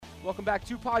Welcome back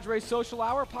to Padres Social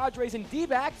Hour. Padres and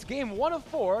D-backs, game 1 of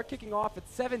 4, kicking off at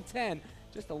 7:10,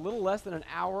 just a little less than an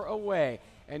hour away.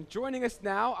 And joining us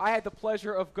now, I had the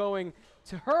pleasure of going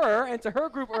to her and to her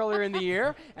group earlier in the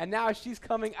year, and now she's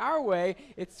coming our way.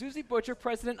 It's Susie Butcher,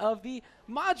 president of the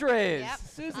Madres. Yep.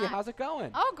 Susie, how's it going?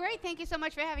 Oh, great. Thank you so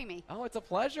much for having me. Oh, it's a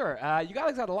pleasure. You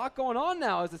guys got a lot going on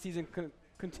now as the season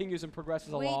continues and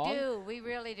progresses along. We do. We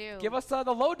really do. Give us the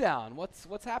lowdown. What's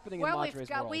happening in Madres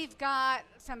world? We've got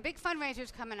some big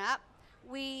fundraisers coming up.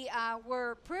 We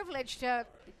were privileged to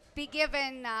be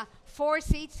given 4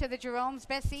 seats to the Jerome's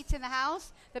best seats in the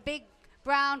house, the big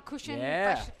brown cushion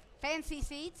fancy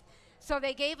seats. So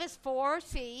they gave us 4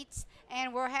 seats,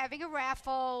 and we're having a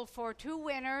raffle for 2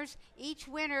 winners. Each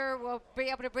winner will be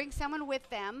able to bring someone with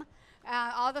them.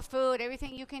 All the food,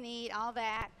 everything you can eat, all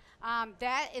that.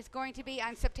 That is going to be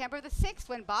on September the 6th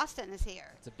when Boston is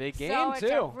here. It's a big game, too.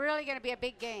 So it's really going to be a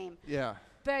big game. Yeah.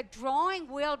 The drawing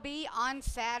will be on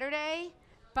Saturday,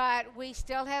 but we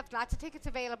still have lots of tickets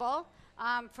available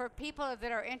for people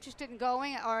that are interested in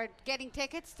going or getting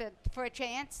tickets for a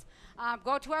chance.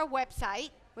 Go to our website,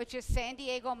 which is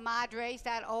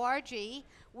SanDiegoMadres.org.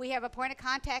 We have a point of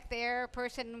contact there,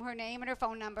 her name and her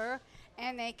phone number,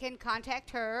 and they can contact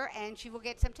her, and she will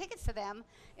get some tickets to them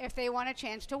if they want a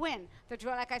chance to win.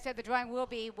 Like I said, the drawing will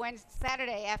be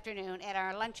Saturday afternoon at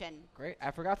our luncheon. Great.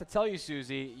 I forgot to tell you,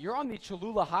 Susie, you're on the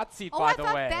Cholula hot seat, Oh, by I the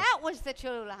thought way. that was the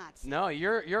Cholula hot seat. No,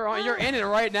 you're in it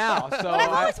right now. So Well, I've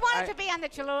always wanted to be on the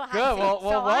Cholula hot seat. Good. Well,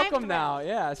 so welcome now.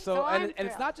 Yeah. So and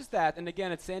it's not just that. And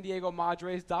again, it's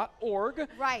SanDiegoMadres.org.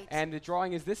 Right. And the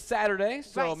drawing is this Saturday.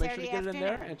 So Right, make sure to get it in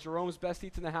there. afternoon. And Jerome's best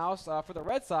seats in the house for the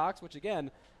Red Sox, which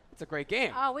again, it's a great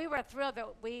game. Oh, we were thrilled that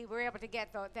we were able to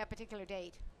get that particular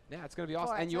date. Yeah, it's going to be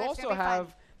awesome. it, And so you that's also gonna be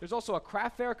fun. there's also a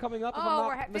craft fair coming up, if I'm Oh,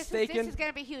 not this mistaken. is going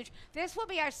to be huge. This will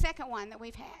be our second one that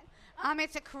we've had.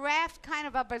 It's a craft kind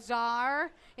of a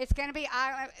bazaar. It's going to be,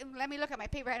 let me look at my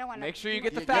paper. I don't want to. Make sure you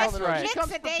get the You facts get it right. She Mix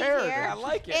comes the date prepared. here. I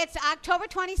like it. It's October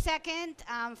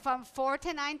 22nd from 4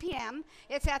 to 9 p.m.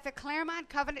 It's at the Claremont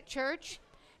Covenant Church.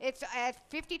 It's at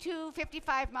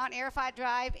 5255 Mount Arafat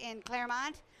Drive in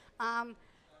Claremont.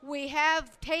 We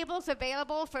have tables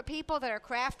available for people that are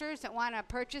crafters that want to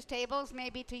purchase tables,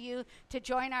 maybe to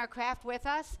join our craft with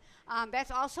us. That's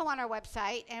also on our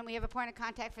website, and we have a point of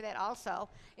contact for that also,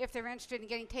 if they're interested in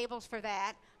getting tables for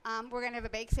that. We're going to have a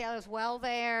bake sale as well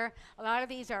there. A lot of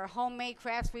these are homemade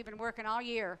crafts. We've been working all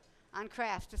year on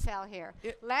crafts to sell here.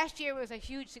 Last year was a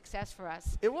huge success for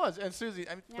us. It was. And Susie,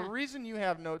 Yeah. the reason you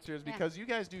have notes here is Yeah. because you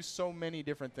guys do so many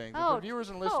different things. And Oh, for viewers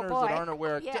and oh, listeners boy. that aren't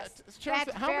aware, Yes, share us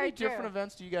that's how many very different true.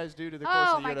 events do you guys do to the course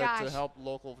Oh, of the my year to gosh. help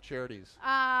local charities?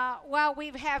 Well, we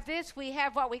have this. We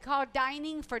have what we call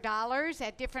dining for dollars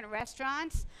at different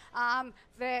restaurants.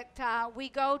 We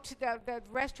go to the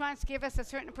restaurants give us a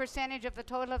certain percentage of the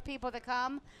total of people that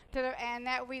come and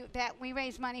that we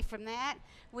raise money from that.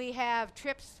 We have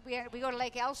trips. We go to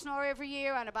Lake Elsinore every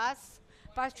year on a bus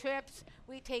trips.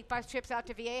 We take bus trips out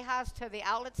to Viejas to the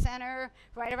outlet center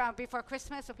right around before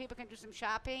Christmas so people can do some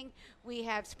shopping. We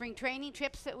have spring training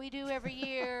trips that we do every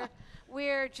year.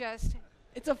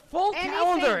 It's a full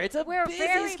calendar. It's a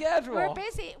busy schedule. We're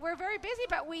busy. We're very busy,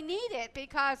 but we need it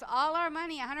because all our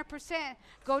money, 100%,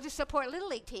 go to support Little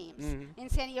League teams in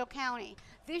San Diego County.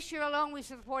 This year alone, we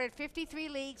supported 53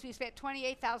 leagues. We spent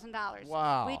 $28,000.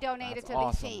 Wow. We donated That's to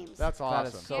awesome. these teams. That's That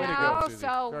is awesome. so Way to good. go, Susie.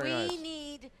 So Very nice.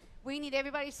 we need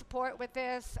everybody's support with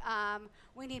this.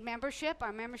 We need membership.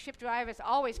 Our membership drive is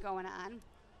always going on.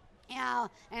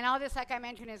 And all this, like I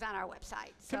mentioned, is on our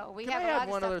website. So we have a lot Can I of add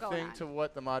one stuff other going thing on. to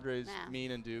what the Madres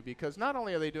mean and do? Because not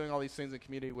only are they doing all these things in the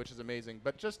community, which is amazing,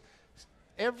 but just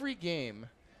every game,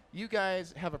 you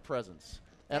guys have a presence.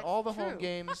 And That's all the home true.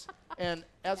 games. And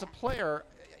as a player,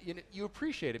 you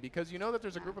appreciate it because you know that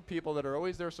there's a group of people that are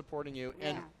always there supporting you.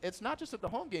 And Yeah. it's not just at the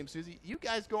home game, Susie. You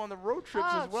guys go on the road trips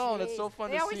Oh, as well, and it's geez. so fun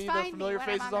They to always see the find me familiar when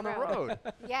I'm faces on on the the road.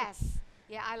 Yes.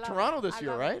 Yeah, I love Toronto it. this I year,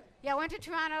 love right? it. Yeah, I went to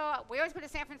Toronto. We always go to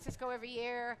San Francisco every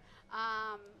year.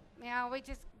 We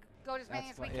just go to as many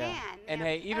That's as we fun, yeah. can. And Yeah.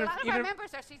 hey, even a lot if- of even our if-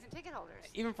 members are season ticket holders.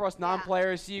 Even for us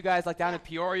non-players, see you guys like down Yeah. in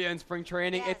Peoria in spring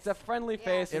training. It's a Yes. friendly Yes.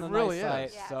 face and It a really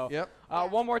nice is. site. Yes. So, Yep.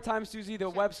 Yes. one more time, Susie, the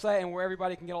Sure. website and where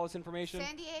everybody can get all this information.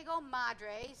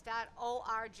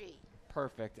 SanDiegoMadres.org.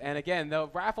 Perfect. And again, the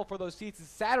raffle for those seats is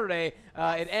Saturday.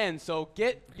 It ends. So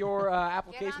get your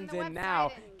applications the in now.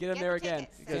 website and Get them get there the again.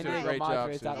 tickets. You guys do a great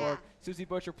job, Susie. SanDiegoMadres.org. Yeah. Susie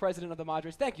Butcher, president of the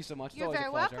Madres. Thank you so much. It's You're always very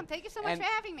a pleasure. welcome. Thank you so much And for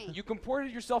having me. You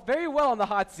comported yourself very well on the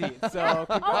hot seat. So Oh,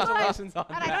 congratulations good. on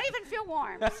And that. I don't even feel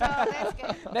warm, so that's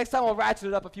good. Next time we'll ratchet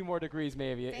it up a few more degrees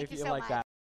maybe Thank if you you so like much. that.